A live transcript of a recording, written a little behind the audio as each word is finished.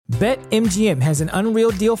BetMGM has an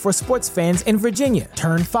unreal deal for sports fans in Virginia.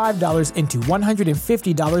 Turn $5 into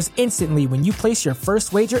 $150 instantly when you place your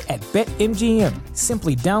first wager at BetMGM.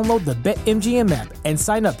 Simply download the BetMGM app and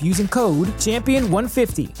sign up using code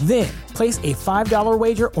Champion150. Then, place a $5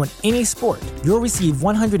 wager on any sport. You'll receive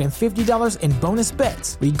 $150 in bonus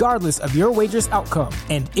bets, regardless of your wager's outcome.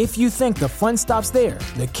 And if you think the fun stops there,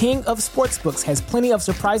 the King of Sportsbooks has plenty of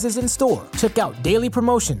surprises in store. Check out daily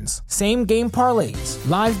promotions, same-game parlays,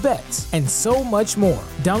 live bets, and so much more.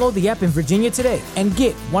 Download the app in Virginia today and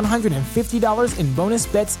get $150 in bonus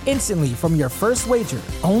bets instantly from your first wager.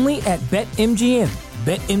 Only at BetMGM.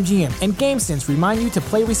 BetMGM and GameSense remind you to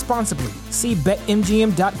play responsibly. See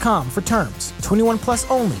BetMGM.com for terms. 21 plus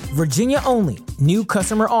only. Virginia only. New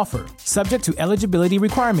customer offer. Subject to eligibility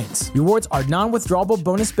requirements. Rewards are non-withdrawable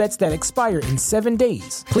bonus bets that expire in 7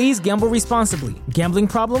 days. Please gamble responsibly. Gambling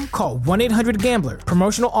problem? Call 1-800-GAMBLER.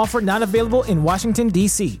 Promotional offer not available in Washington,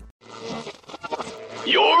 D.C.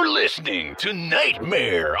 You're listening to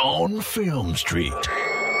Nightmare on Film Street.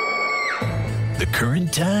 The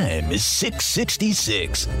current time is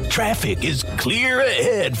 6:66. Traffic is clear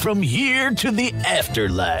ahead from here to the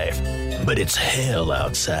afterlife, but it's hell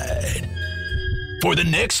outside. For the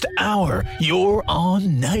next hour, you're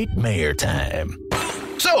on Nightmare Time.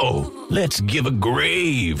 So, let's give a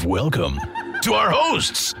grave welcome to our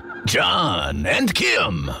hosts, John and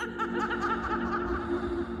Kim.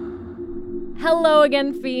 Hello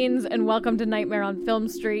again, fiends, and welcome to Nightmare on Film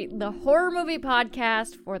Street, the horror movie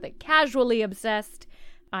podcast for the casually obsessed.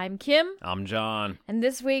 I'm Kim. I'm John. And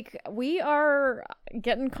this week, we are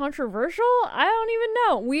getting controversial? I don't even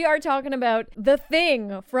know. We are talking about The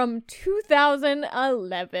Thing from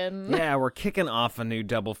 2011. Yeah, we're kicking off a new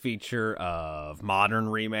double feature of modern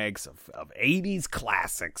remakes of 80s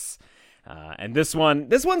classics. And this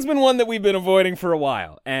one's been one that we've been avoiding for a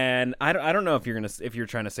while. And I don't know if you're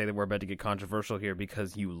trying to say that we're about to get controversial here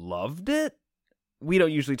because you loved it. We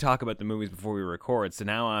don't usually talk about the movies before we record, so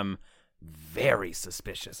now I'm very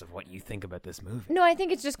suspicious of what you think about this movie. No, I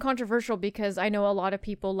think it's just controversial because I know a lot of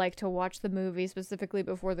people like to watch the movie specifically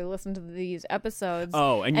before they listen to these episodes.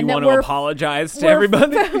 Oh, and you want to apologize to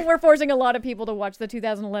everybody? We're forcing a lot of people to watch the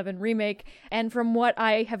 2011 remake, and from what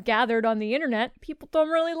I have gathered on the internet, people don't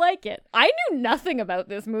really like it. I knew nothing about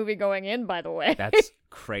this movie going in, by the way. That's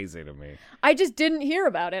crazy to me. I just didn't hear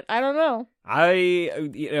about it. I don't know.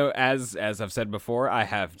 As I've said before, I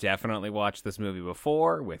have definitely watched this movie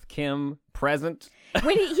before with Kim present.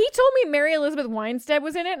 When he told me Mary Elizabeth Winstead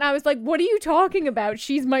was in it, and I was like, what are you talking about?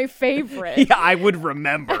 She's my favorite. Yeah, I would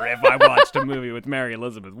remember if I watched a movie with Mary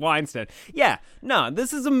Elizabeth Winstead. Yeah, no,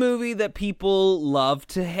 this is a movie that people love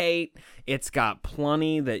to hate. It's got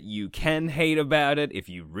plenty that you can hate about it if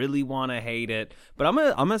you really want to hate it. But I'm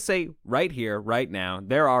gonna say right here, right now,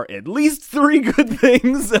 there are at least 3 good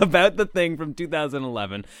things about The Thing from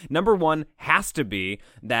 2011. Number one has to be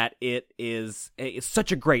that it's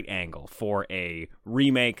such a great angle for a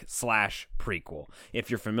remake / prequel. If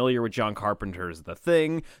you're familiar with John Carpenter's The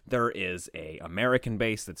Thing, there is a American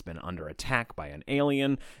base that's been under attack by an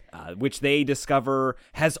alien, which they discover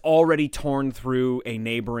has already torn through a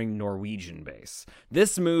neighboring Norwegian base.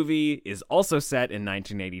 This movie is also set in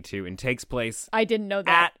 1982 and takes place... I didn't know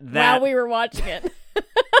that while we were watching it.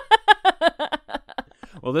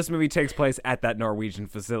 Well, this movie takes place at that Norwegian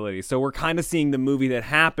facility, so we're kind of seeing the movie that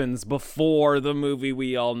happens before the movie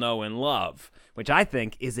we all know and love, which I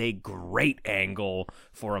think is a great angle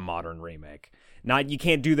for a modern remake. You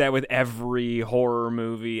can't do that with every horror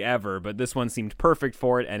movie ever, but this one seemed perfect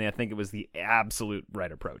for it, and I think it was the absolute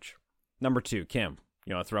right approach. Number 2, Kim,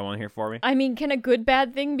 you want to throw one here for me? I mean, can a good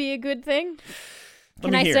bad thing be a good thing?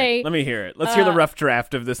 Let me hear it. Let's hear the rough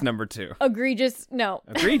draft of this number 2. Egregious? No.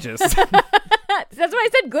 Egregious? That's why I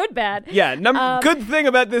said good bad. Yeah, good thing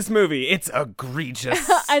about this movie, it's egregious.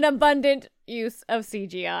 An abundant use of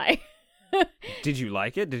CGI. Did you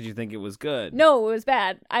like it? Did you think it was good? No, it was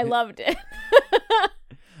bad. I loved it.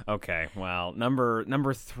 Okay, well,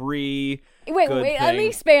 number 3. Wait, let me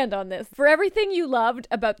expand on this. For everything you loved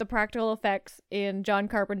about the practical effects in John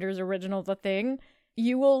Carpenter's original The Thing,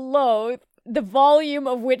 you will loathe the volume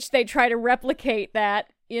of which they try to replicate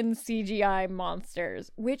that in CGI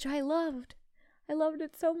monsters, which I loved. I loved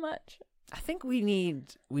it so much. I think we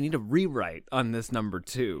need a rewrite on this number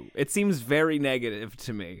 2. It seems very negative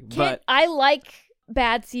to me, but I like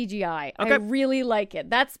bad CGI. Okay. I really like it.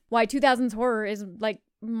 That's why 2000s horror is like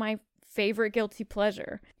my favorite guilty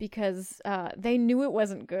pleasure, because they knew it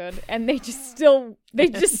wasn't good and they just still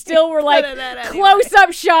were like, close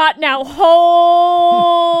up shot, now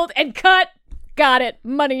hold and cut. Got it.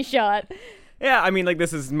 Money shot. Yeah, I mean, like,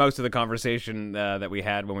 this is most of the conversation that we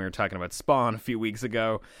had when we were talking about Spawn a few weeks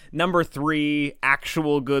ago. Number 3,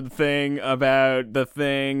 actual good thing about The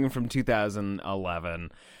Thing from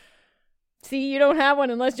 2011. See, you don't have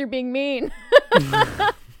one unless you're being mean.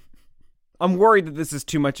 I'm worried that this is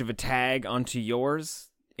too much of a tag onto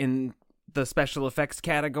yours in the special effects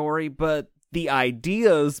category, but the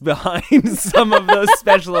ideas behind some of those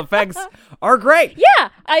special effects are great. Yeah,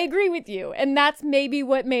 I agree with you. And that's maybe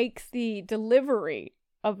what makes the delivery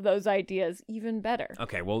of those ideas even better.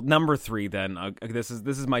 Okay, well, number 3 then. This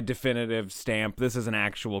is my definitive stamp. This is an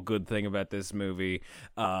actual good thing about this movie.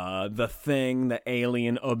 The Thing, the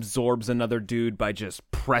alien absorbs another dude by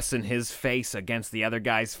just pressing his face against the other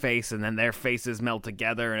guy's face, and then their faces melt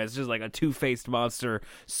together, and it's just like a two-faced monster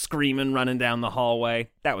screaming, running down the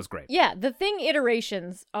hallway. That was great. Yeah, the Thing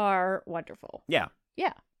iterations are wonderful. Yeah.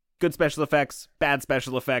 Yeah. Good special effects, bad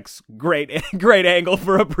special effects, great angle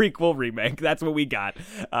for a prequel remake. That's what we got.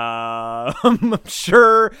 I'm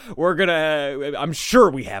sure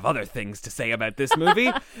we have other things to say about this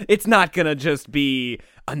movie. It's not gonna just be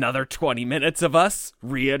another 20 minutes of us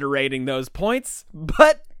reiterating those points,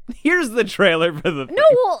 but here's the trailer for The Thing. No,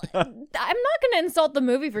 well, I'm not gonna insult the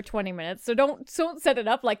movie for 20 minutes, so don't set it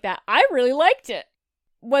up like that. I really liked it.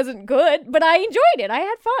 Wasn't good, but I enjoyed it. I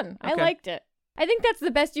had fun. Okay. I liked it. I think that's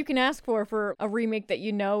the best you can ask for a remake that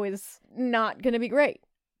you know is not going to be great.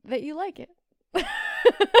 That you like it. You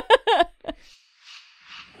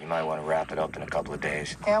might want to wrap it up in a couple of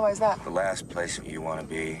days. Yeah, why is that? The last place you want to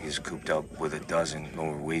be is cooped up with a dozen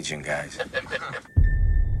Norwegian guys.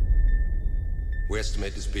 We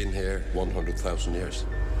estimate it's been here 100,000 years.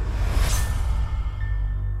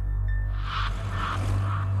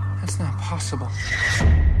 That's not possible.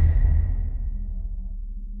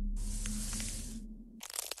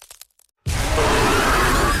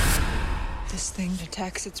 This thing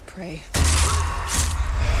detects its prey.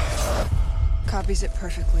 Copies it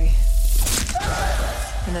perfectly.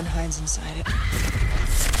 And then hides inside it.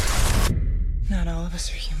 Not all of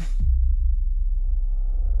us are human.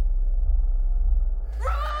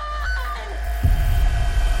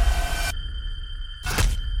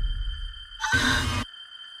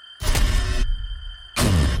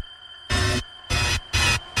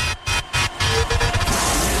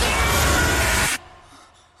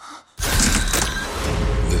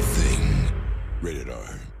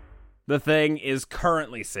 The Thing is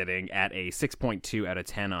currently sitting at a 6.2 out of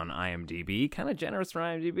 10 on IMDb. Kind of generous for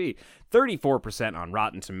IMDb. 34% on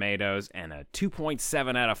Rotten Tomatoes and a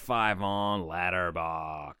 2.7 out of 5 on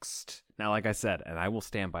Letterboxd. Now, like I said, and I will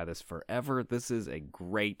stand by this forever, this is a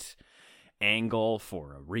great angle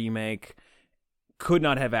for a remake. Could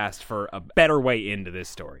not have asked for a better way into this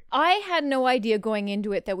story. I had no idea going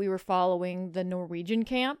into it that we were following the Norwegian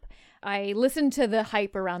camp. I listened to the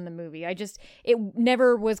hype around the movie. It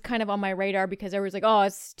never was kind of on my radar because everyone's like, oh,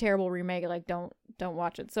 it's a terrible remake. Like, don't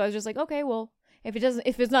watch it. So I was just like, okay, well, if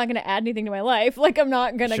it's not going to add anything to my life, like, I'm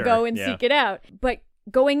not going to go and seek it out. But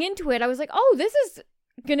going into it, I was like, oh, this is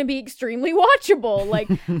going to be extremely watchable. Like,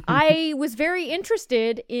 I was very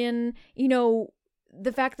interested in,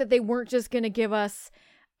 the fact that they weren't just going to give us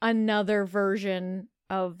another version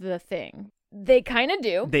of The Thing. They kind of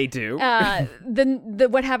do. They do.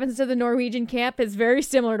 What happens to the Norwegian camp is very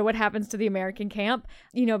similar to what happens to the American camp,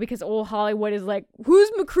 because old Hollywood is like,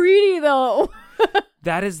 who's McCready though?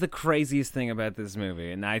 That is the craziest thing about this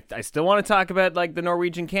movie. And I still want to talk about like the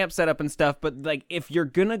Norwegian camp setup and stuff, but like if you're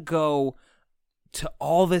going to go to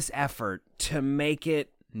all this effort to make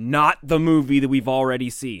it not the movie that we've already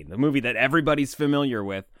seen, the movie that everybody's familiar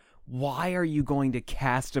with, why are you going to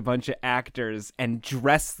cast a bunch of actors and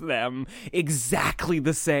dress them exactly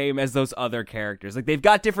the same as those other characters? Like, they've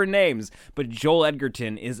got different names, but Joel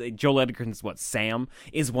Edgerton's Sam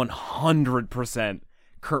is 100%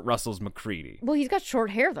 Kurt Russell's McCready. Well, he's got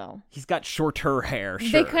short hair, though. He's got shorter hair,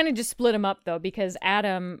 sure. They kind of just split him up, though, because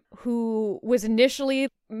Adam, who was initially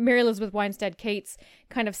Mary Elizabeth Winstead Kate's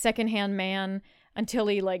kind of secondhand man until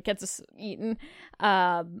he, gets eaten,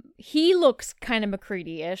 he looks kind of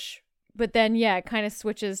McCready-ish. But then, yeah, it kind of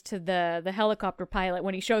switches to the helicopter pilot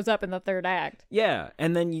when he shows up in the third act. Yeah,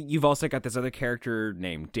 and then you've also got this other character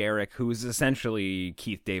named Derek, who is essentially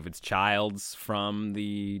Keith David's Childs from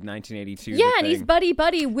the 1982 Yeah, and he's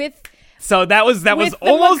buddy with... So that was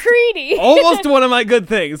almost McCready. almost one of my good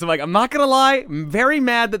things. I'm not gonna lie, I'm very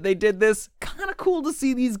mad that they did this. Kind of cool to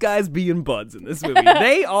see these guys being buds in this movie.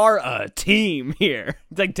 They are a team here.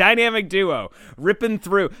 It's like dynamic duo ripping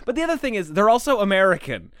through. But the other thing is they're also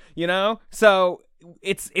American, So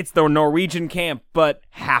it's the Norwegian camp, but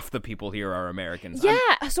half the people here are Americans.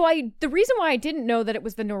 Yeah, so the reason why I didn't know that it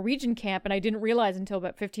was the Norwegian camp, and I didn't realize until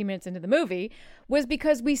about 15 minutes into the movie, was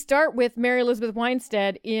because we start with Mary Elizabeth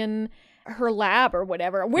Winstead in her lab or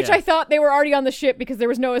whatever, which I thought they were already on the ship because there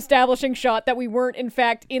was no establishing shot that we weren't in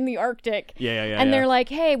fact in the Arctic. And they're like,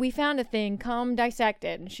 hey, we found a thing, come dissect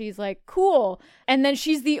it. And she's like, cool. And then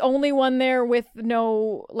she's the only one there with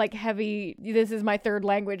no like heavy, this is my third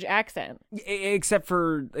language accent. Except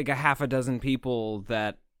for like a half a dozen people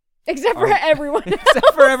that Except for everyone else.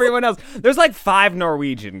 Except for everyone else. There's like 5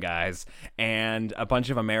 Norwegian guys and a bunch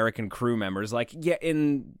of American crew members. Like, yeah,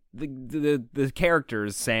 in the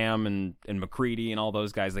characters, Sam and McCready and all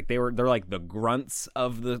those guys, like they're like the grunts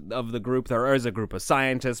of the group. There is a group of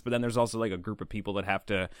scientists, but then there's also like a group of people that have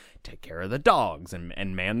to take care of the dogs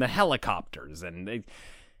and man the helicopters and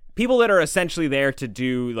people that are essentially there to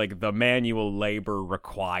do like the manual labor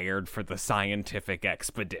required for the scientific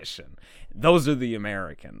expedition. Those are the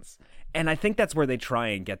Americans. And I think that's where they try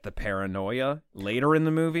and get the paranoia later in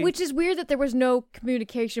the movie. Which is weird that there was no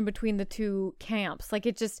communication between the two camps. Like,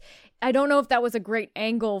 I don't know if that was a great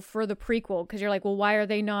angle for the prequel, because you're like, well, why are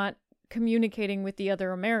they not communicating with the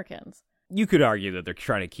other Americans? You could argue that they're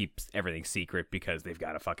trying to keep everything secret because they've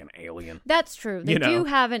got a fucking alien. That's true. They do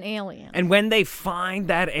have an alien. And when they find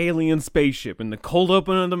that alien spaceship in the cold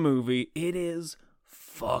open of the movie, it is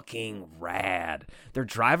fucking rad. They're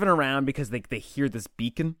driving around because they hear this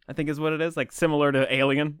beacon, I think is what it is, like similar to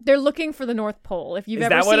Alien. They're looking for the North Pole. If you've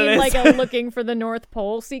ever seen like a looking for the North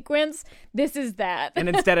Pole sequence, this is that. And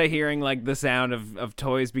instead of hearing like the sound of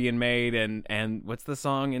toys being made and what's the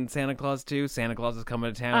song in Santa Claus 2? Santa Claus is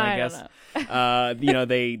coming to town, I guess.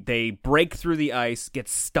 They break through the ice, get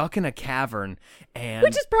stuck in a cavern, and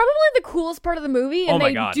which is probably the coolest part of the movie, and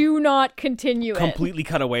they do not continue completely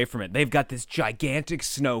cut away from it. They've got this gigantic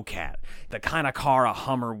snowcat, the kind of car a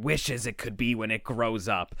Hummer wishes it could be when it grows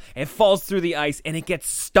up. It falls through the ice and it gets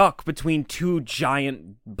stuck between 2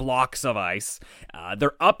 giant blocks of ice.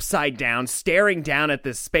 They're upside down, staring down at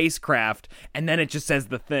this spacecraft, and then it just says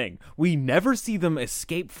the thing. We never see them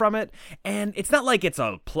escape from it, and it's not like it's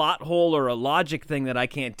a plot hole or a logic thing that I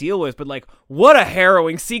can't deal with, but like, what a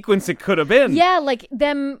harrowing sequence it could have been. Yeah, like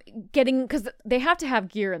them getting, because they have to have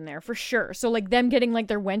gear in there for sure, so like them getting like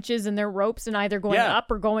their winches and their ropes and either going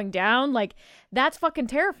up or going down, like that's fucking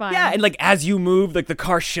terrifying. Yeah, and like as you move, like the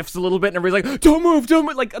car shifts a little bit and everybody's like, don't move.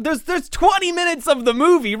 Like there's 20 minutes of the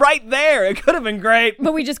movie right there. It could have been great.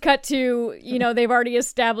 But we just cut to, they've already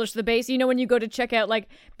established the base. When you go to check out, like,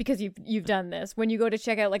 because you've done this, when you go to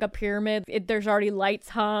check out like a pyramid, there's already lights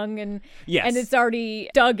hung and it's already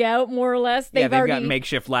dug out more or less. They've got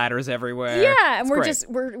makeshift ladders everywhere. Yeah, and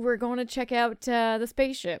we're going to check out the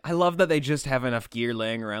spaceship. I love that they just have enough gear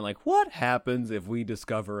laying around. Like, what happens if we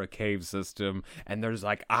discover a cave system and there's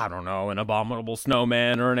like, I don't know, an abominable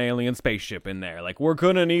snowman or an alien spaceship in there? Like, we're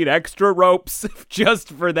gonna need extra ropes just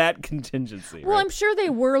for that contingency. Well, right? I'm sure they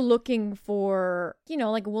were looking for,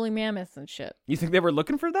 like woolly mammoths and shit. You think they were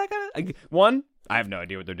looking for that kind of one? I have no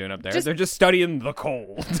idea what they're doing up there. They're just studying the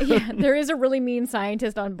cold. Yeah, there is a really mean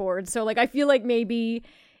scientist on board, so like I feel like maybe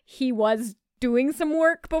he was doing some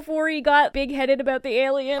work before he got big-headed about the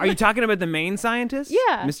alien. Are you talking about the main scientist?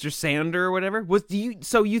 Yeah. Mr. Sander or whatever?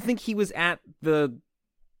 So you think he was at the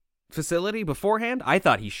facility beforehand? I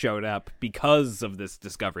thought he showed up because of this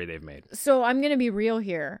discovery they've made. So I'm going to be real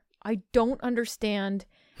here. I don't understand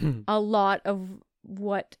a lot of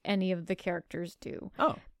what any of the characters do.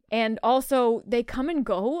 Oh. And also, they come and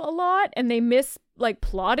go a lot, and they miss, like,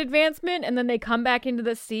 plot advancement, and then they come back into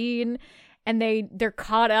the scene, and they're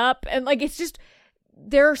caught up, and like it's just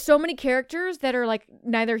there are so many characters that are like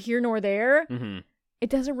neither here nor there. Mm-hmm. It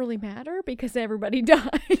doesn't really matter because everybody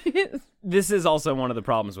dies. This is also one of the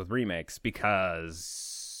problems with remakes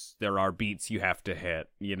because there are beats you have to hit,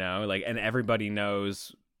 and everybody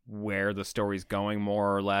knows where the story's going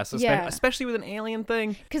more or less, especially with an alien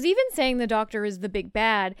thing. Because even saying the Doctor is the big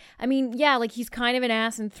bad, I mean, yeah, like he's kind of an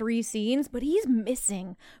ass in 3 scenes, but he's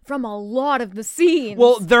missing from a lot of the scenes.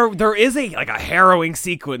 Well, there is a harrowing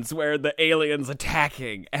sequence where the alien's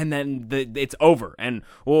attacking and then it's over and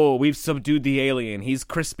we've subdued the alien. He's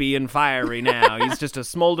crispy and fiery now. He's just a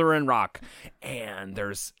smoldering rock. And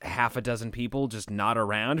there's half a dozen people just not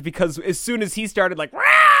around because as soon as he started like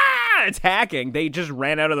attacking, they just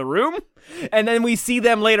ran out of the room, and then we see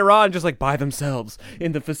them later on just like by themselves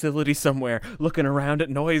in the facility somewhere looking around at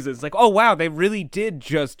noises like, oh wow, they really did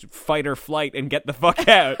just fight or flight and get the fuck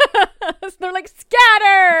out. So they're like,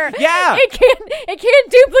 scatter. Yeah, it can't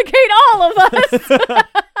duplicate all of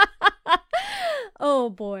us. Oh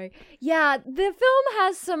boy. Yeah, the film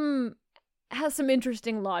has some has some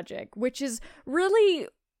interesting logic, which is really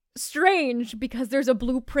strange because there's a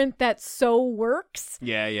blueprint that so works.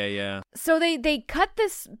 Yeah. So they cut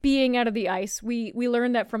this being out of the ice. We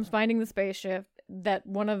learned that from finding the spaceship that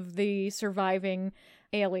one of the surviving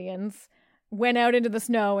aliens went out into the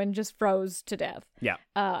snow and just froze to death. Yeah.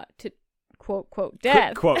 To quote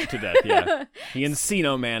death. Quote to death, yeah. He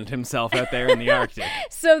Encino-manned himself out there in the Arctic.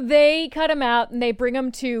 So they cut him out and they bring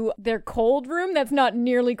him to their cold room that's not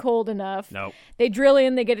nearly cold enough. Nope. They drill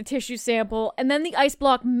in, they get a tissue sample, and then the ice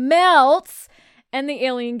block melts and the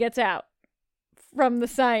alien gets out from the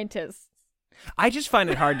scientists. I just find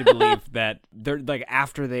it hard to believe that they're like,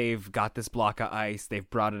 after they've got this block of ice, they've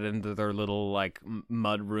brought it into their little like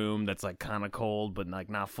mud room that's like kind of cold but like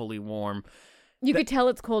not fully warm. You could tell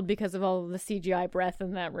it's cold because of all of the CGI breath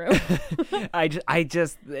in that room. I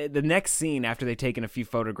just the next scene after they've taken a few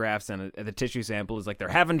photographs and the tissue sample is like they're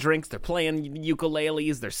having drinks, they're playing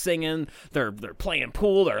ukuleles, they're singing, they're playing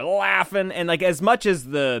pool, they're laughing, and like as much as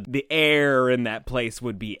the air in that place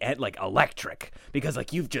would be like electric because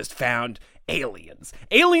like you've just found aliens.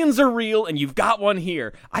 Aliens are real and you've got one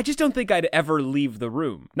here. I just don't think I'd ever leave the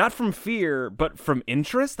room. Not from fear, but from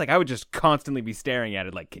interest. Like I would just constantly be staring at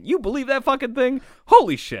it like, can you believe that fucking thing?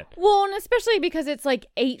 Holy shit. Well, and especially because it's like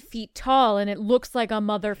 8 feet tall and it looks like a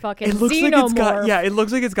motherfucking It looks xenomorph. like it's got, yeah, it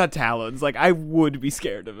looks like it's got talons. Like I would be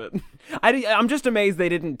scared of it. I'm just amazed they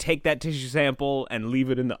didn't take that tissue sample and leave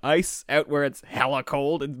it in the ice out where it's hella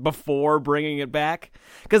cold before bringing it back.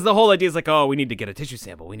 Because the whole idea is like, oh, we need to get a tissue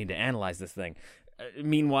sample. We need to analyze this thing.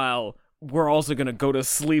 Meanwhile, we're also going to go to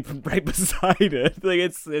sleep right beside it. Like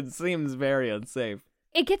it seems very unsafe.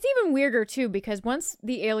 It gets even weirder, too, because once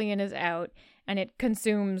the alien is out and it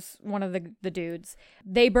consumes one of the dudes,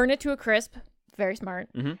 they burn it to a crisp. Very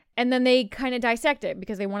smart. Mm-hmm. And then they kind of dissect it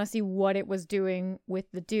because they want to see what it was doing with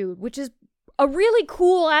the dude, which is a really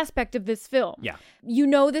cool aspect of this film. Yeah. You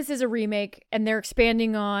know this is a remake, and they're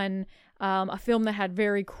expanding on a film that had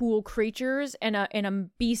very cool creatures and a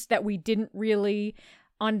beast that we didn't really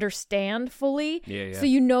understand fully. Yeah. So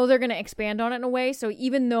you know they're going to expand on it in a way. So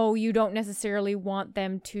even though you don't necessarily want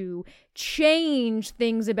them to change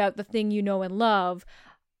things about the thing you know and love,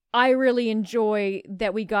 I really enjoy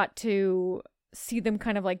that we got to see them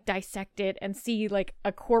kind of like dissect it and see like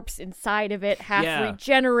a corpse inside of it half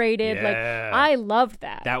regenerated. Yeah. Like I loved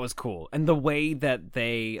that. That was cool. And the way that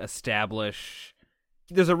they establish,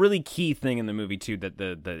 there's a really key thing in the movie too, that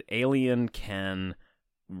the alien can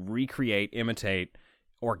recreate, imitate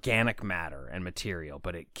organic matter and material,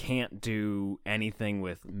 but it can't do anything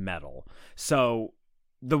with metal. So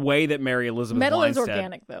the way that Mary Elizabeth metal Winstead, is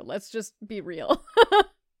organic though. Let's just be real.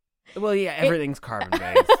 Well, yeah, everything's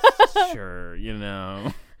carbon-based, sure, you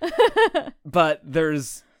know. But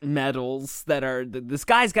there's metals that are... This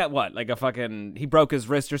guy's got what? Like a fucking... He broke his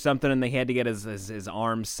wrist or something, and they had to get his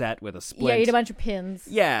arm set with a splint. Yeah, he had a bunch of pins.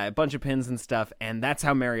 Yeah, a bunch of pins and stuff, and that's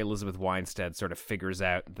how Mary Elizabeth Winstead sort of figures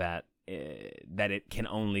out that it can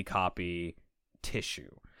only copy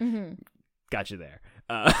tissue. Mm-hmm. Got you there.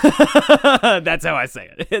 That's how I say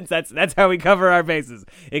it. That's how we cover our bases.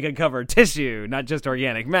 It can cover tissue, not just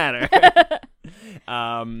organic matter.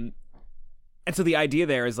 And so the idea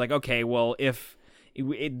there is like, okay, well, if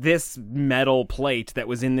this metal plate that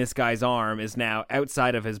was in this guy's arm is now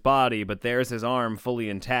outside of his body, but there's his arm fully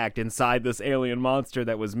intact inside this alien monster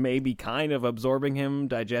that was maybe kind of absorbing him,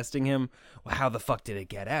 digesting him, well, how the fuck did it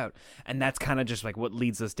get out? And that's kind of just like what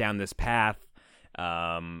leads us down this path.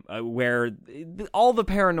 Where all the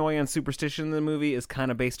paranoia and superstition in the movie is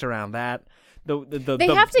kind of based around that. They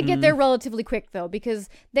have to get there relatively quick though, because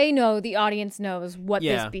they know the audience knows what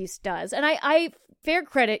this beast does, and I fair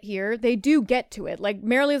credit here, they do get to it. Like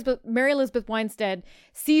Mary Elizabeth Winstead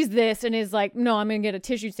sees this and is like, no, I'm gonna get a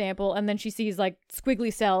tissue sample, and then she sees like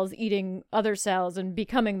squiggly cells eating other cells and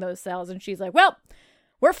becoming those cells, and she's like, well,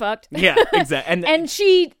 we're fucked. Yeah, exactly. And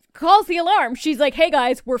she calls the alarm. She's like, hey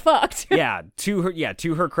guys, we're fucked.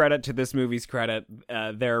 To her credit, to this movie's credit,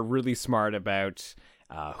 they're really smart about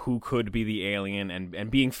who could be the alien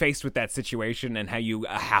and being faced with that situation and how you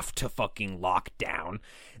have to fucking lock down.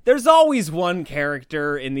 There's always one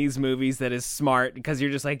character in these movies that is smart because you're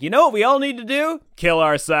just like, you know what we all need to do? Kill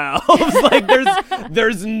ourselves. Like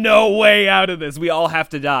there's no way out of this. We all have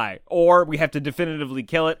to die, or we have to definitively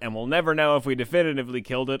kill it, and we'll never know if we definitively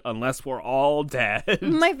killed it unless we're all dead.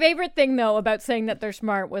 My favorite thing though about saying that they're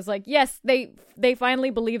smart was like, yes, they finally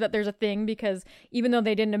believe that there's a thing, because even though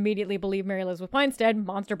they didn't immediately believe Mary Elizabeth Winstead,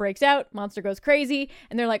 monster breaks out, monster goes crazy,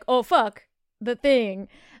 and they're like, oh fuck, the thing.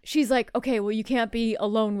 She's like, okay, well, you can't be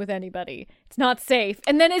alone with anybody. It's not safe.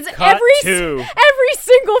 And then every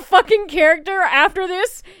single fucking character after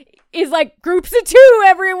this is like groups of 2,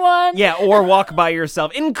 everyone. Yeah, or walk by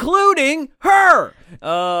yourself, including her.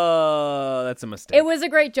 That's a mistake. It was a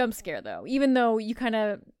great jump scare, though, even though you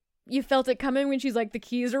felt it coming when she's like, the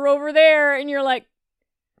keys are over there, and you're like,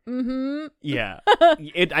 mm-hmm. Yeah.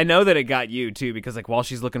 I know that it got you, too, because like while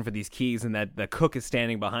she's looking for these keys and that the cook is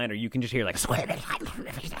standing behind her, you can just hear like,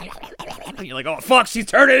 you're like, oh, fuck, she's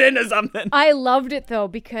turned it into something. I loved it, though,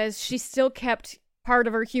 because she still kept part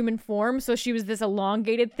of her human form, so she was this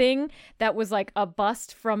elongated thing that was like a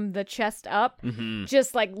bust from the chest up,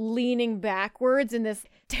 just like leaning backwards in this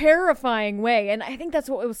terrifying way. And I think that's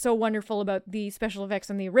what was so wonderful about the special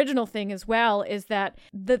effects on the original Thing as well, is that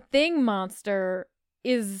the Thing monster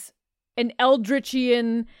is an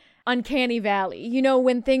eldritchian uncanny valley. You know,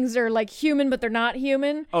 when things are like human, but they're not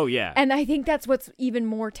human. Oh, yeah. And I think that's what's even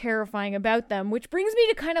more terrifying about them, which brings me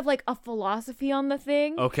to kind of like a philosophy on the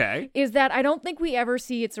Thing. Okay. Is that I don't think we ever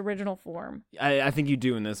see its original form. I think you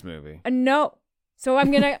do in this movie. No. So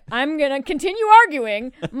I'm gonna continue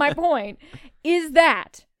arguing. My point is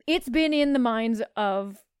that it's been in the minds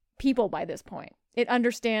of people by this point. It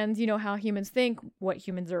understands, you know, how humans think, what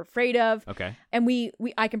humans are afraid of. Okay. And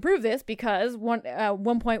I can prove this because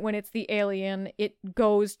one point when it's the alien, it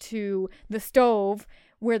goes to the stove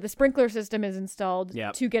where the sprinkler system is installed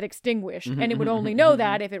to get extinguished. And it would only know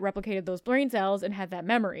that if it replicated those brain cells and had that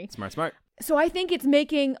memory. Smart. So I think it's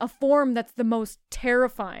making a form that's the most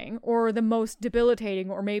terrifying or the most debilitating,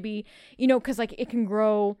 or maybe, you know, because like it can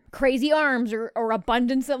grow crazy arms or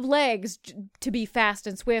abundance of legs to be fast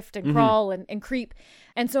and swift and crawl and creep.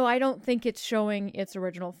 And so I don't think it's showing its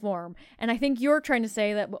original form. And I think you're trying to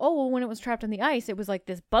say that, oh, well, when it was trapped on the ice, it was like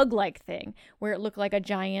this bug-like thing where it looked like a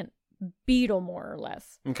giant beetle, more or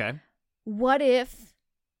less. Okay. What if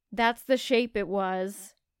that's the shape it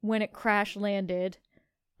was when it crash landed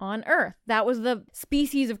on Earth? That was the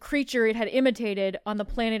species of creature it had imitated on the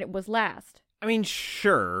planet it was last. I mean,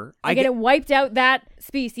 sure. It wiped out that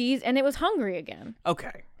species and it was hungry again.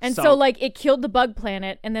 Okay. And so like it killed the bug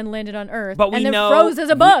planet and then landed on Earth and then know, froze as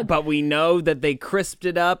a bug. But we know that they crisped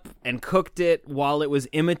it up and cooked it while it was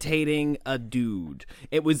imitating a dude.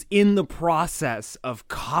 It was in the process of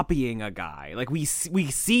copying a guy. Like we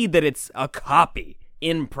see that it's a copy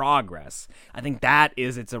in progress. I think that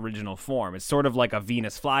is its original form. It's sort of like a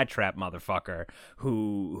Venus flytrap motherfucker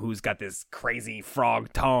who's got this crazy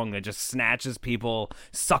frog tongue that just snatches people,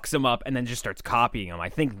 sucks them up, and then just starts copying them. I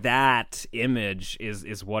think that image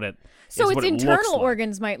is what it. So is its what it internal looks like.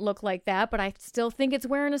 organs might look like that, but I still think it's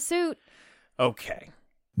wearing a suit. Okay.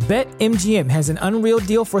 BetMGM has an unreal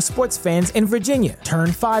deal for sports fans in Virginia. Turn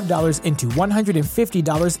 $5 into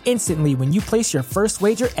 $150 instantly when you place your first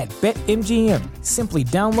wager at BetMGM. Simply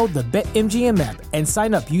download the BetMGM app and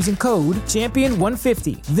sign up using code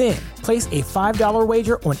Champion150. Then, place a $5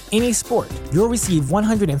 wager on any sport. You'll receive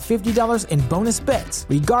 $150 in bonus bets,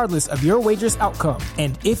 regardless of your wager's outcome.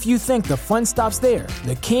 And if you think the fun stops there,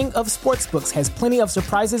 the King of Sportsbooks has plenty of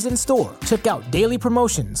surprises in store. Check out daily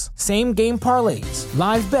promotions, same-game parlays,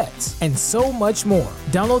 live bets, and so much more.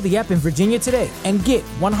 Download the app in Virginia today and get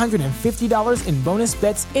 $150 in bonus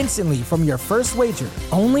bets instantly from your first wager.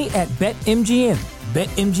 Only at BetMGM.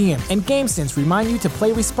 BetMGM and GameSense remind you to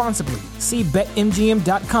play responsibly. See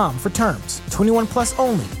BetMGM.com for terms. 21 plus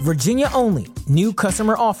only. Virginia only. New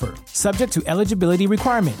customer offer. Subject to eligibility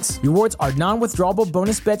requirements. Rewards are non-withdrawable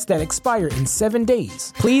bonus bets that expire in 7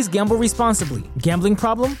 days. Please gamble responsibly. Gambling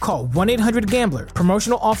problem? Call 1-800-GAMBLER.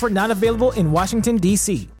 Promotional offer not available in Washington,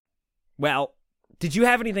 D.C. Well, did you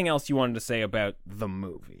have anything else you wanted to say about the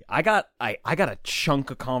movie? I got a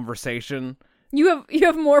chunk of conversation. You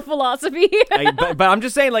have more philosophy. but I'm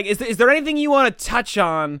just saying, like, is there anything you want to touch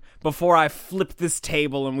on before I flip this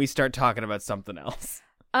table and we start talking about something else?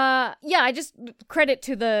 Yeah, I just credit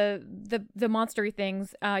to the monstery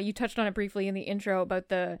things. You touched on it briefly in the intro about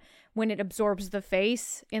when it absorbs the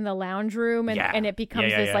face in the lounge room and it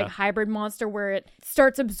becomes this like hybrid monster where it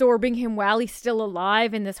starts absorbing him while he's still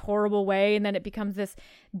alive in this horrible way, and then it becomes this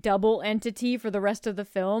double entity for the rest of the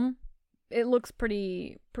film. It looks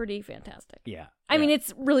pretty fantastic. Yeah. I mean,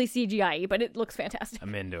 it's really CGI, but it looks fantastic.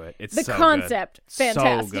 I'm into it. It's the so concept, good.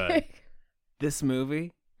 fantastic. So good. This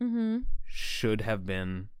movie should have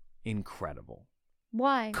been incredible.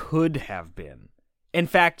 Why? Could have been. In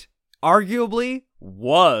fact, arguably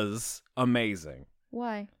was amazing.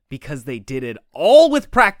 Why? Because they did it all with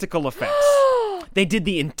practical effects. They did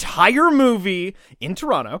the entire movie in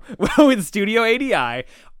Toronto with Studio ADI,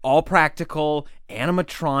 all practical,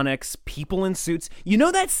 animatronics, people in suits. You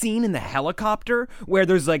know that scene in the helicopter where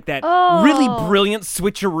there's like that really brilliant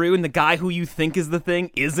switcheroo and the guy who you think is the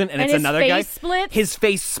thing isn't, and it's another guy? Splits? His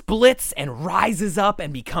face splits and rises up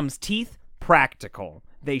and becomes teeth. Practical.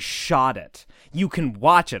 they shot it. You can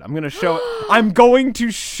watch it. I'm going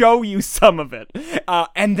to show you some of it.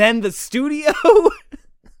 And then the studio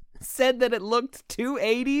said that it looked too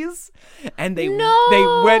 80s, and they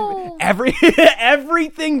went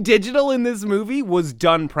everything digital in this movie was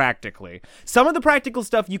done practically. Some of the practical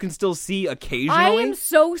stuff you can still see occasionally. I am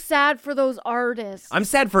so sad for those artists. I'm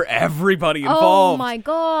sad for everybody involved. Oh my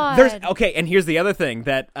god. And here's the other thing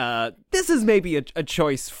that this is maybe a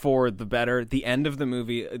choice for the better. The end of the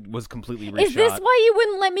movie was completely reshot. Is this why you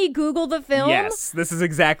wouldn't let me Google the film? Yes, this is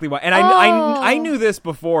exactly why. And I knew this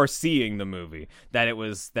before seeing the movie that it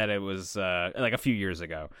was like a few years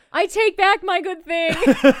ago. I take back my good thing.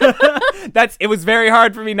 It was very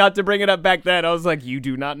hard for me not to bring it up back then. I was like, you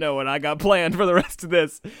do not know what I got planned for the rest of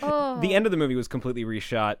this. Oh. The end of the movie was completely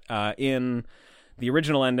reshot. In the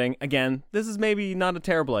original ending, again, this is maybe not a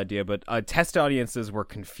terrible idea, but test audiences were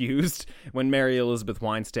confused when Mary Elizabeth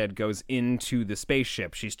Winstead goes into the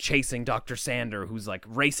spaceship. She's chasing Dr. Sander, who's like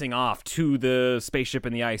racing off to the spaceship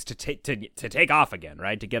in the ice to take off again,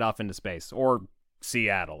 right? To get off into space, or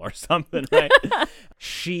Seattle or something, right?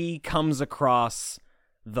 She comes across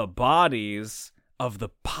the bodies of the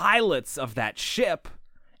pilots of that ship,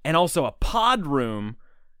 and also a pod room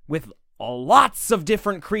with lots of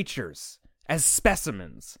different creatures as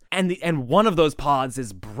specimens, and one of those pods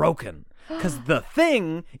is broken because the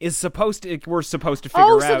thing is we're supposed to figure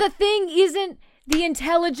out. Oh, so the thing isn't the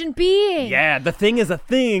intelligent being. Yeah, the thing is a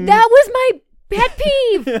thing. That was my pet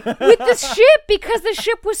peeve with the ship, because the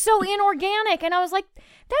ship was so inorganic, and I was like,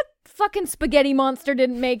 that fucking spaghetti monster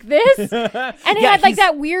didn't make this. And it had like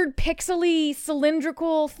that weird pixely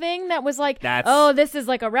cylindrical thing that was like, this is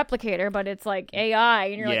like a replicator, but it's like AI,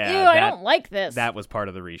 and you're like, ew, I don't like this. That was part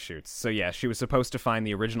of the reshoots. So yeah, she was supposed to find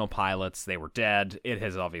the original pilots. They were dead. It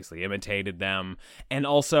has obviously imitated them. And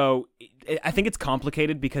also, I think it's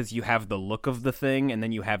complicated because you have the look of the thing, and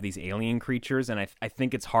then you have these alien creatures, and I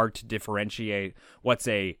think it's hard to differentiate what's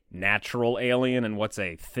a natural alien and what's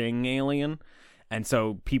a thing alien. And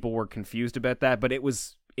so people were confused about that, but it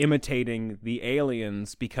was imitating the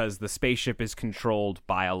aliens because the spaceship is controlled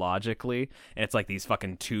biologically, and it's like these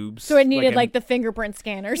fucking tubes. So it needed like the fingerprint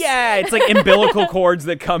scanners. Yeah, it's like umbilical cords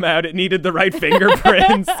that come out. It needed the right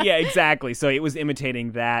fingerprints. Yeah, exactly. So it was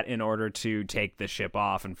imitating that in order to take the ship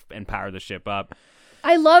off and power the ship up.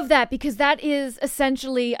 I love that, because that is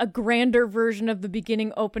essentially a grander version of the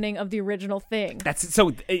beginning opening of the original thing.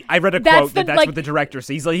 I read a quote that's what the director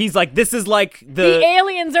says. He's like, this is like the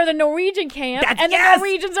aliens are the Norwegian camp, and the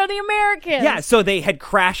Norwegians are the Americans. Yeah, so they had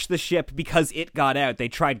crashed the ship because it got out. They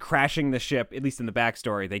tried crashing the ship, at least in the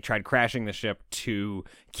backstory. They tried crashing the ship to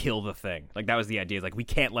kill the thing. Like, that was the idea. Like, we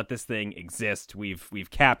can't let this thing exist. We've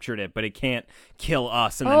captured it, but it can't kill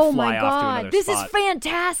us and then fly off to another spot. This is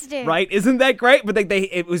fantastic. Right? Isn't that great? But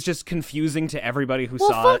it was just confusing to everybody who saw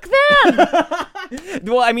it. Well, fuck them!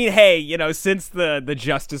 Well, I mean, hey, since the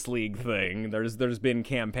Justice League thing, there's been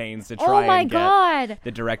campaigns to try and get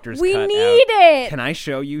the director's cut out. We need it! Can I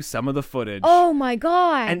show you some of the footage? Oh my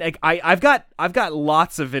god! And I've got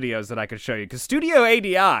lots of videos that I could show you, because Studio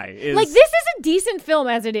ADI is... Like, this is a decent film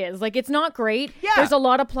as it is. Like, it's not great. Yeah. There's a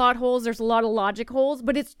lot of plot holes, there's a lot of logic holes,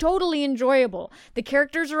 but it's totally enjoyable. The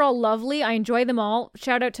characters are all lovely. I enjoy them all.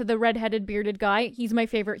 Shout out to the redheaded bearded guy. He's my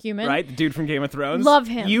favorite human. Right? The dude from Game of Thrones. Love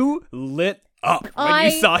him. You lit up when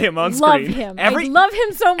you saw him on screen. I love him. I love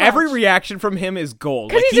him so much. Every reaction from him is gold.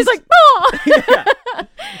 Because he's just like, oh!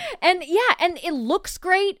 And it looks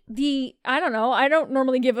great. I don't know. I don't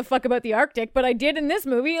normally give a fuck about the Arctic, but I did in this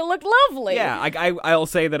movie. It looked lovely. Yeah, I'll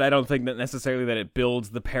say that I don't think that necessarily that it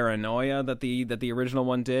builds the paranoia that the original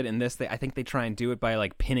one did. In this, I think they try and do it by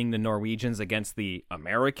like pinning the Norwegians against the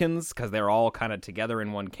Americans, because they're all kind of together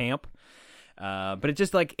in one camp. But it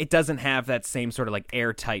just like, it doesn't have that same sort of like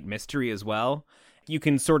airtight mystery as well. You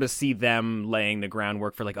can sort of see them laying the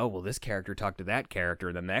groundwork for like, oh, well, this character talked to that character,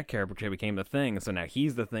 and then that character became the thing, so now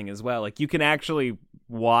he's the thing as well. Like, you can actually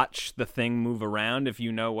watch the thing move around if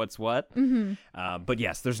you know what's what. Mm-hmm. But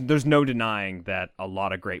yes, there's no denying that a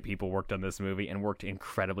lot of great people worked on this movie and worked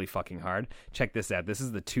incredibly fucking hard. Check this out. This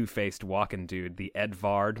is the two-faced walking dude, the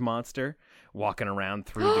Edvard monster, walking around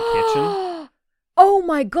through the kitchen. Oh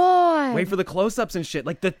my god! Wait for the close-ups and shit.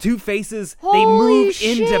 Like, the two faces, Holy they move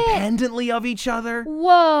shit. independently of each other.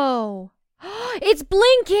 Whoa! It's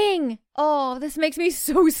blinking! Oh, this makes me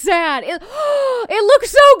so sad. It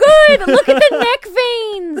looks so good! Look at the neck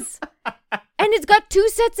veins! And it's got two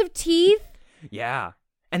sets of teeth. Yeah.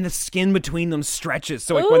 And the skin between them stretches,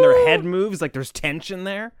 so like when their head moves, like there's tension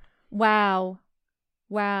there. Wow.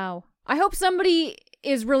 I hope somebody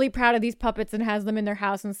is really proud of these puppets and has them in their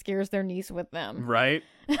house and scares their niece with them. Right?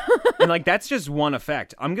 And like that's just one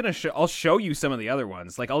effect. I'll show you some of the other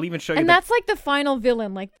ones. Like I'll even show you. And that's like the final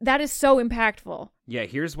villain. Like that is so impactful. Yeah,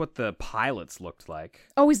 here's what the pilots looked like.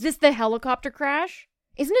 Oh, is this the helicopter crash?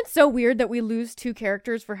 Isn't it so weird that we lose 2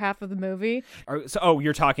 characters for half of the movie?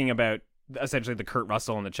 You're talking about essentially the Kurt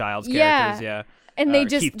Russell and the Child's characters, yeah. And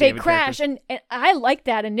they crash, and I liked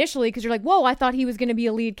that initially because you're like, whoa, I thought he was going to be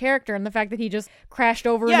a lead character, and the fact that he just crashed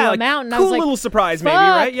over into a mountain, cool I was like, little surprise, fuck. maybe,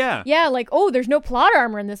 right? Yeah, yeah, like there's no plot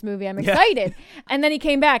armor in this movie. I'm excited, and then he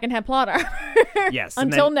came back and had plot armor, yes,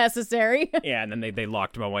 until necessary. Yeah, and then they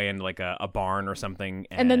locked him away in like a barn or something,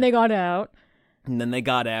 and then they got out. And then they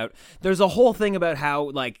got out. There's a whole thing about how,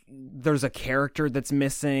 like, there's a character that's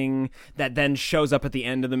missing that then shows up at the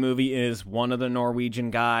end of the movie is one of the Norwegian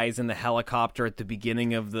guys in the helicopter at the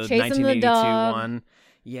beginning of the Chasing 1982 the dog. one.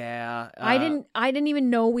 Yeah. I didn't even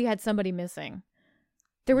know we had somebody missing.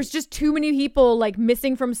 There was just too many people, like,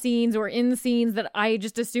 missing from scenes or in scenes that I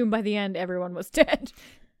just assumed by the end everyone was dead.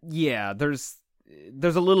 Yeah, there's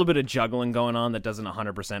a little bit of juggling going on that doesn't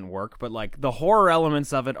 100% work, but like the horror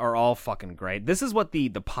elements of it are all fucking great. This is what the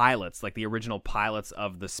pilots, like the original pilots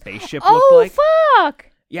of the spaceship looked like. Oh, fuck!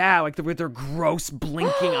 Yeah, like with their gross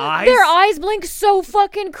blinking eyes. Their eyes blink so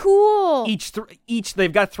fucking cool. Each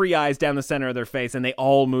they've got 3 eyes down the center of their face, and they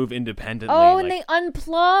all move independently. Oh, and they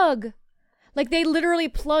unplug. Like they literally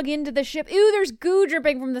plug into the ship. Ew, there's goo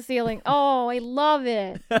dripping from the ceiling. Oh, I love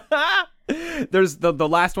it. There's the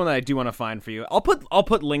last one that I do want to find for you. I'll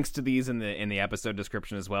put links to these in the episode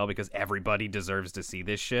description as well because everybody deserves to see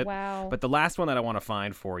this shit. Wow. But the last one that I want to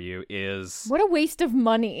find for you is what a waste of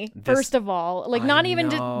money. First of all, like not even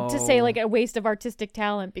to say like a waste of artistic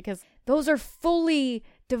talent because those are fully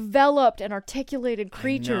developed and articulated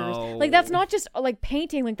creatures. Like that's not just like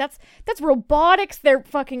painting. Like that's robotics. They're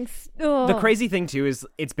fucking. Ugh. The crazy thing too is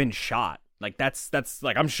it's been shot. Like that's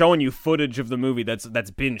like I'm showing you footage of the movie that's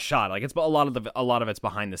been shot. Like it's a lot of it's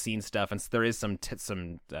behind the scenes stuff, and there is some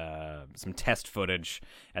test footage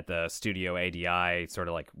at the Studio ADI sort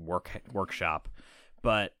of like workshop,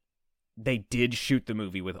 but they did shoot the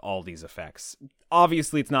movie with all these effects.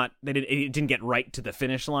 Obviously, it didn't get right to the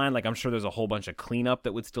finish line. Like I'm sure there's a whole bunch of cleanup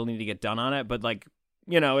that would still need to get done on it, but like.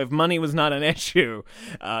 You know, if money was not an issue,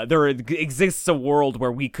 there exists a world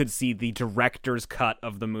where we could see the director's cut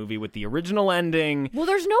of the movie with the original ending. Well,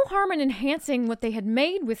 there's no harm in enhancing what they had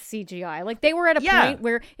made with CGI. Like, they were at a point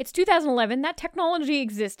where it's 2011, that technology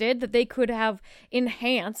existed that they could have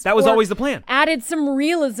enhanced. That was always the plan. Added some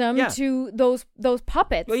realism to those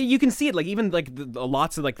puppets. Well, you can see it, like, even, like,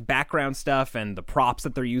 lots of, like, the background stuff and the props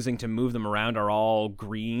that they're using to move them around are all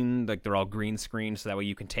green. Like, they're all green screened so that way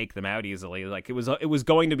you can take them out easily. Like, it was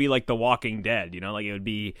going to be like The Walking Dead, you know, like it would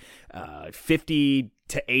be 50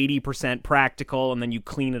 to 80% practical, and then you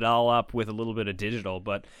clean it all up with a little bit of digital.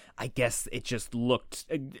 But I guess it just looked,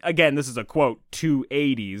 again, this is a quote, too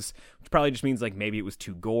 80s, which probably just means like maybe it was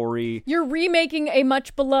too gory. You're remaking a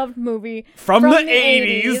much beloved movie from the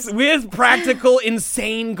 80s with practical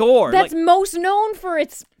insane gore. That's like, most known for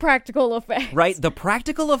its practical effects. Right? The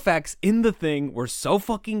practical effects in The Thing were so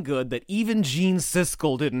fucking good that even Gene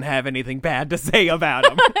Siskel didn't have anything bad to say about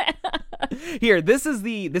them. Here, this is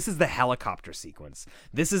the helicopter sequence.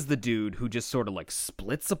 This is the dude who just sort of like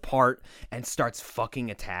splits apart and starts fucking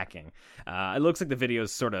attacking. It looks like the video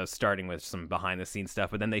is sort of starting with some behind the scenes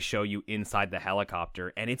stuff, but then they show you inside the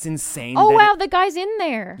helicopter, and it's insane. Oh wow, the guy's in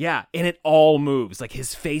there. Yeah, and it all moves. Like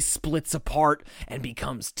his face splits apart and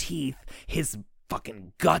becomes teeth. His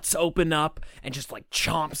fucking guts open up and just like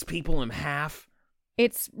chomps people in half.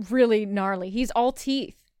 It's really gnarly. He's all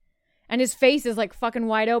teeth. And his face is like fucking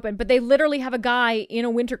wide open. But they literally have a guy in a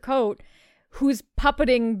winter coat who's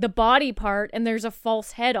puppeting the body part, and there's a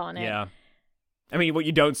false head on it. Yeah. I mean, what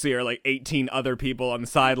you don't see are like 18 other people on the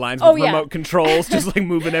sidelines with remote controls, just like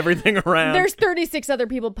moving everything around. There's 36 other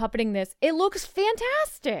people puppeting this. It looks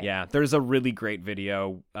fantastic. Yeah, there's a really great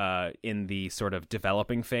video in the sort of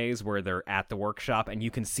developing phase where they're at the workshop, and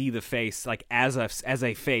you can see the face, like as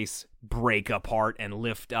a face, break apart and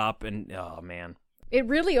lift up, and oh man. It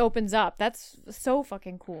really opens up. That's so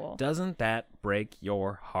fucking cool. Doesn't that break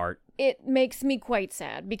your heart? It makes me quite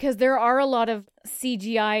sad because there are a lot of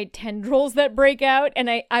CGI tendrils that break out, and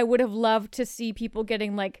I would have loved to see people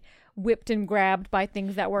getting like whipped and grabbed by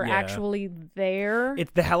things that were actually there.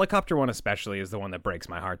 The helicopter one especially is the one that breaks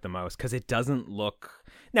my heart the most because it doesn't look.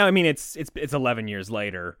 Now, I mean, it's 11 years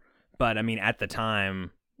later, but I mean, at the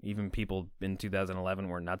time, even people in 2011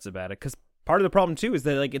 were nuts about it because part of the problem too is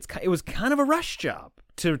that like it was kind of a rush job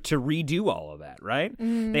to redo all of that, right?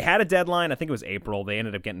 They had a deadline. I think it was April. They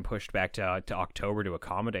ended up getting pushed back to October to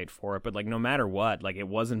accommodate for it. But like no matter what, like it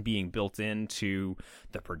wasn't being built into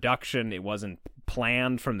the production. It wasn't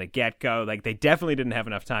planned from the get-go. Like they definitely didn't have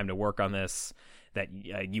enough time to work on this that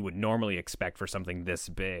you would normally expect for something this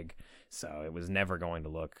big. So it was never going to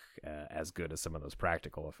look as good as some of those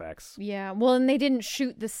practical effects. Yeah, well, and they didn't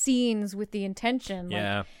shoot the scenes with the intention.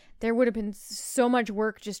 Yeah. There would have been so much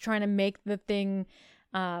work just trying to make the thing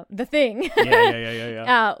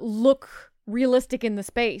look realistic in the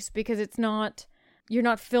space, because it's not, you're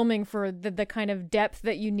not filming for the kind of depth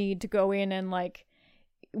that you need to go in and like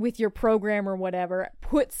with your program or whatever,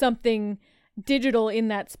 put something digital in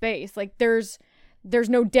that space. Like there's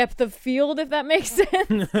no depth of field, if that makes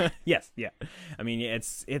sense. Yes, yeah. I mean,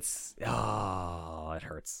 it's oh, it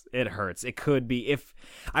hurts. It hurts. It could be, if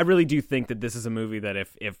I really do think that this is a movie that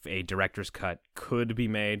if a director's cut could be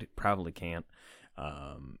made, probably can't.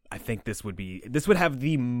 I think this would have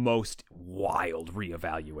the most wild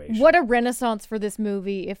reevaluation. What a renaissance for this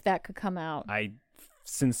movie if that could come out. I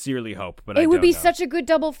sincerely hope, but it would be know. Such a good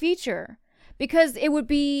double feature. Because it would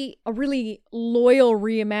be a really loyal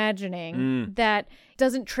reimagining that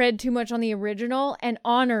doesn't tread too much on the original and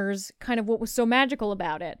honors kind of what was so magical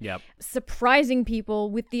about it. Yep. Surprising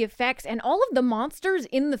people with the effects, and all of the monsters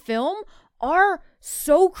in the film are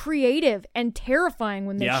so creative and terrifying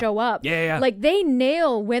when they show up. Yeah. Like they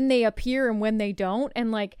nail when they appear and when they don't.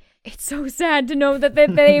 And like, it's so sad to know that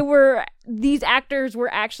these actors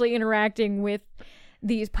were actually interacting with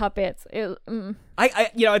these puppets. I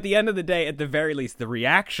at the end of the day, at the very least, the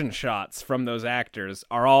reaction shots from those actors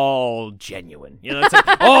are all genuine. You know, it's like,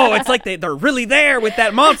 it's like they're really there with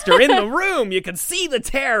that monster in the room. You can see the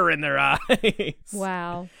terror in their eyes.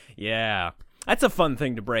 Wow. Yeah. That's a fun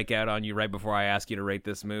thing to break out on you right before I ask you to rate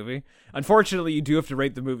this movie. Unfortunately, you do have to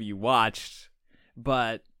rate the movie you watched,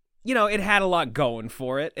 but, you know, it had a lot going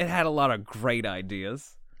for it. It had a lot of great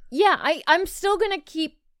ideas. Yeah, I'm still going to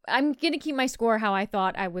keep my score how I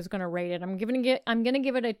thought I was going to rate it. I'm going to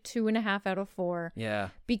give it a 2.5 out of 4. Yeah.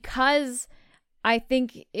 Because I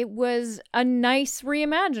think it was a nice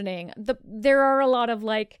reimagining. There are a lot of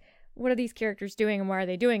like, what are these characters doing and why are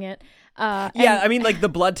they doing it? I mean, like the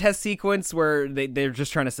blood test sequence where they're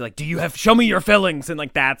just trying to say, like, show me your fillings, and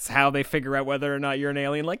like that's how they figure out whether or not you're an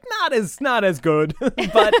alien. Like, not as good,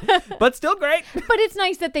 but still great. But it's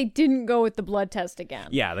nice that they didn't go with the blood test again.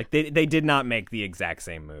 Yeah, like they did not make the exact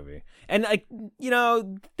same movie. And like, you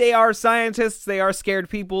know, they are scientists, they are scared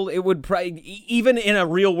people. It would probably, even in a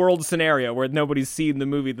real world scenario where nobody's seen the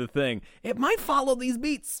movie The Thing, it might follow these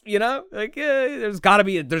beats. You know, like there's got to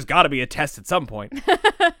be a test at some point.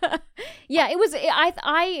 Yeah, it was.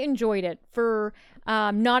 I enjoyed it for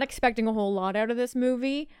not expecting a whole lot out of this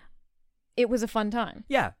movie. It was a fun time.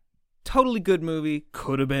 Yeah, totally good movie.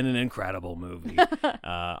 Could have been an incredible movie.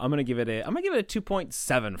 I'm gonna give it a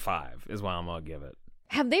 2.75 is what I'm gonna give it.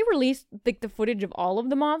 Have they released like the footage of all of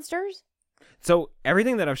the monsters? So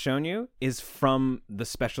everything that I've shown you is from the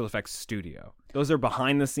special effects studio. Those are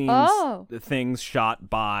behind the scenes things shot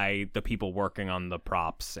by the people working on the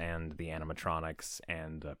props and the animatronics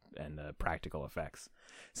and the practical effects.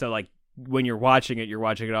 So like when you're watching it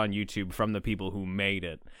on YouTube from the people who made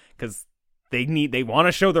it, because they want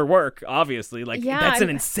to show their work. Obviously, like that's an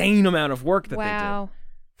insane amount of work that they did. Wow,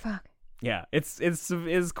 fuck. Yeah, it's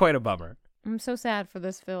quite a bummer. I'm so sad for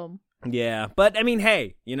this film. Yeah, but I mean,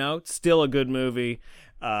 hey, you know, it's still a good movie.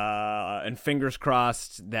 And fingers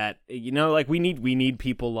crossed that, you know, like we need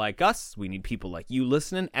people like us. We need people like you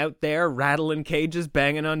listening out there, rattling cages,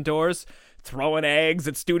 banging on doors, throwing eggs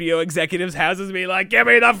at studio executives' houses, be like, give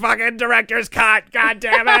me the fucking director's cut, god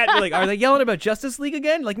damn it. Like, are they yelling about Justice League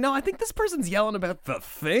again? Like, no, I think this person's yelling about The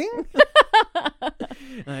Thing.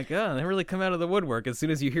 Like, oh, they really come out of the woodwork as soon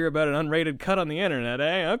as you hear about an unrated cut on the internet,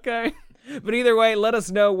 eh? Okay. But either way, let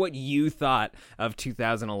us know what you thought of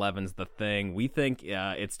 2011's The Thing. We think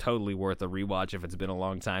it's totally worth a rewatch if it's been a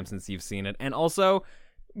long time since you've seen it. And also,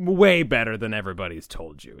 way better than everybody's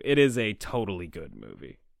told you. It is a totally good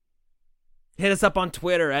movie. Hit us up on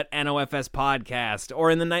Twitter at NOFS Podcast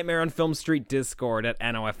or in the Nightmare on Film Street Discord at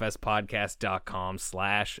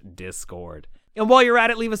nofspodcast.com/Discord. And while you're at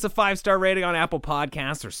it, leave us a 5-star rating on Apple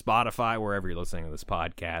Podcasts or Spotify, wherever you're listening to this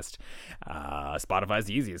podcast. Spotify's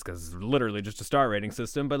the easiest because it's literally just a star rating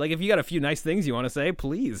system. But like, if you got a few nice things you want to say,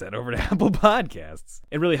 please head over to Apple Podcasts.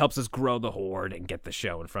 It really helps us grow the horde and get the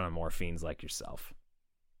show in front of more fiends like yourself.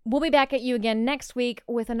 We'll be back at you again next week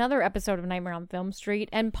with another episode of Nightmare on Film Street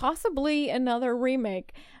and possibly another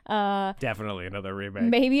remake. Definitely another remake.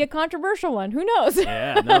 Maybe a controversial one. Who knows?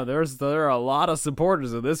 Yeah, no, there are a lot of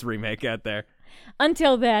supporters of this remake out there.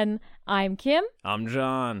 Until then, I'm Kim. I'm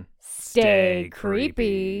John. Stay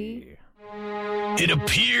creepy. It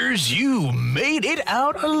appears you made it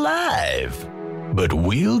out alive, but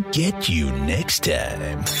we'll get you next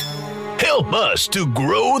time. Help us to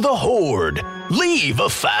grow the horde. Leave a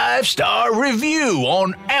 5-star review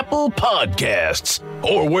on Apple Podcasts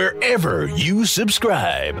or wherever you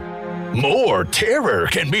subscribe. More terror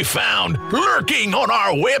can be found lurking on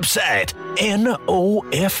our website,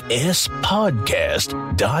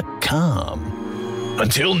 nofspodcast.com.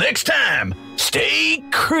 Until next time, stay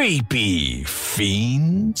creepy,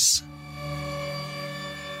 fiends.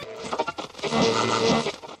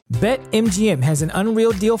 BetMGM has an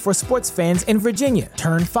unreal deal for sports fans in Virginia.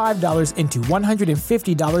 Turn $5 into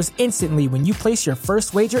 $150 instantly when you place your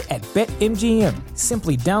first wager at BetMGM.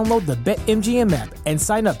 Simply download the BetMGM app and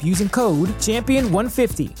sign up using code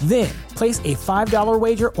Champion150. Then, place a $5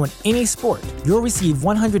 wager on any sport. You'll receive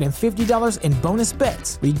 $150 in bonus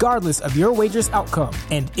bets, regardless of your wager's outcome.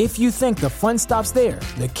 And if you think the fun stops there,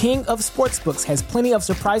 the king of sportsbooks has plenty of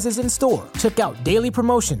surprises in store. Check out daily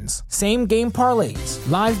promotions, same-game parlays,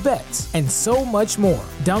 live bets, and so much more.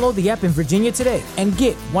 Download the app in Virginia today and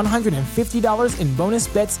get $150 in bonus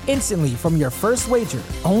bets instantly from your first wager.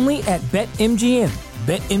 Only at BetMGM.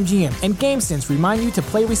 BetMGM and GameSense remind you to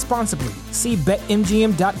play responsibly. See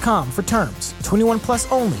BetMGM.com for terms. 21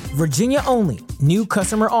 plus only. Virginia only. New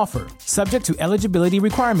customer offer. Subject to eligibility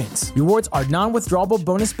requirements. Rewards are non-withdrawable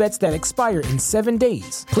bonus bets that expire in 7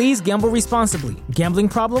 days. Please gamble responsibly. Gambling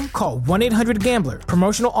problem? Call 1-800-GAMBLER.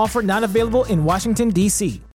 Promotional offer not available in Washington, D.C.